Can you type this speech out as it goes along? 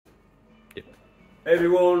Hey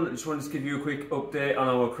everyone, I just wanted to give you a quick update on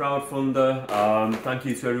our crowdfunder. Thank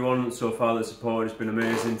you to everyone so far that support. It's been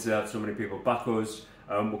amazing to have so many people back us.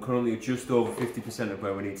 We're currently just over 50% of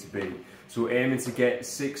where we need to be. So we're aiming to get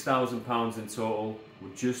 £6,000 in total.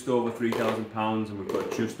 We're just over £3,000 and we've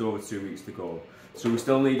got just over 2 weeks to go. So we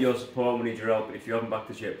still need your support, we need your help. If you haven't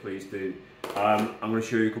backed us yet, please do. I'm going to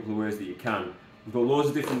show you a couple of ways that you can. We've got loads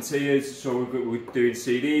of different tiers, so we're doing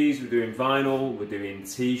CDs, we're doing vinyl, we're doing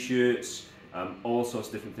t-shirts, all sorts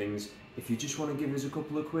of different things. If you just want to give us a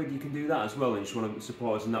couple of quid, you can do that as well, and you just want to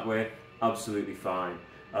support us in that way, absolutely fine.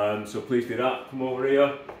 So please do that. Come over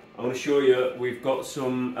here. I want to show you, we've got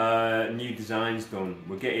some new designs done.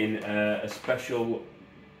 We're getting a special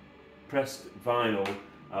pressed vinyl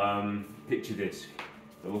picture disc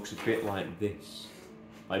that looks a bit like this,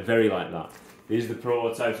 like very like that. These are the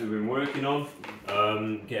prototypes we've been working on.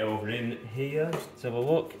 Get over in here, let's have a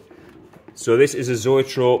look. So this is a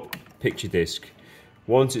zoetrope picture disc.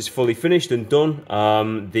 Once it's fully finished and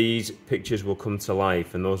done, these pictures will come to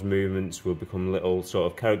life and those movements will become little sort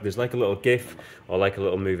of characters, like a little GIF or like a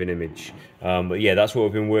little moving image. But yeah, that's what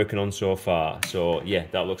we've been working on so far. So yeah,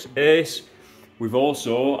 that looks ace. We've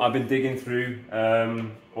also, I've been digging through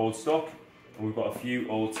old stock and we've got a few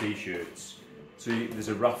old t-shirts. So there's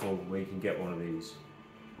a raffle where you can get one of these.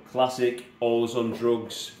 Classic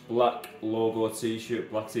allusondrugs black logo t-shirt,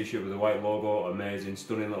 black t-shirt with a white logo, amazing,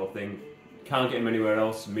 stunning little thing. Can't get them anywhere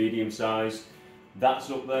else, medium size. That's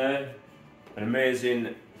up there. An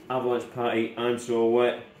amazing Avalanche Party I'm So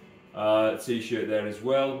Wet t-shirt there as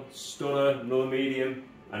well. Stunner, another medium.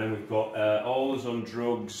 And then we've got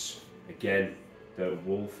allusondrugs, again, the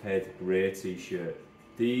wolf head grey t-shirt.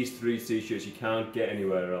 These three t-shirts you can't get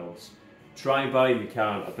anywhere else. Try and buy them, you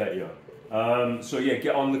can't, I bet you. So yeah,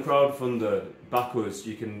 get on the crowdfunder, back us.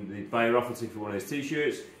 You can buy a raffle ticket for one of these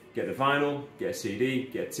t-shirts, get the vinyl, get a CD,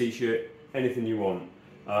 get a t-shirt, anything you want.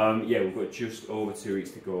 Yeah, we've got just over 2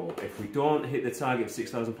 weeks to go. If we don't hit the target of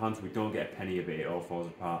 £6,000, we don't get a penny of it, it all falls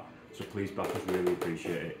apart. So please back us, really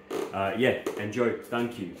appreciate it. Yeah, enjoy,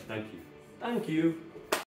 thank you, thank you, thank you.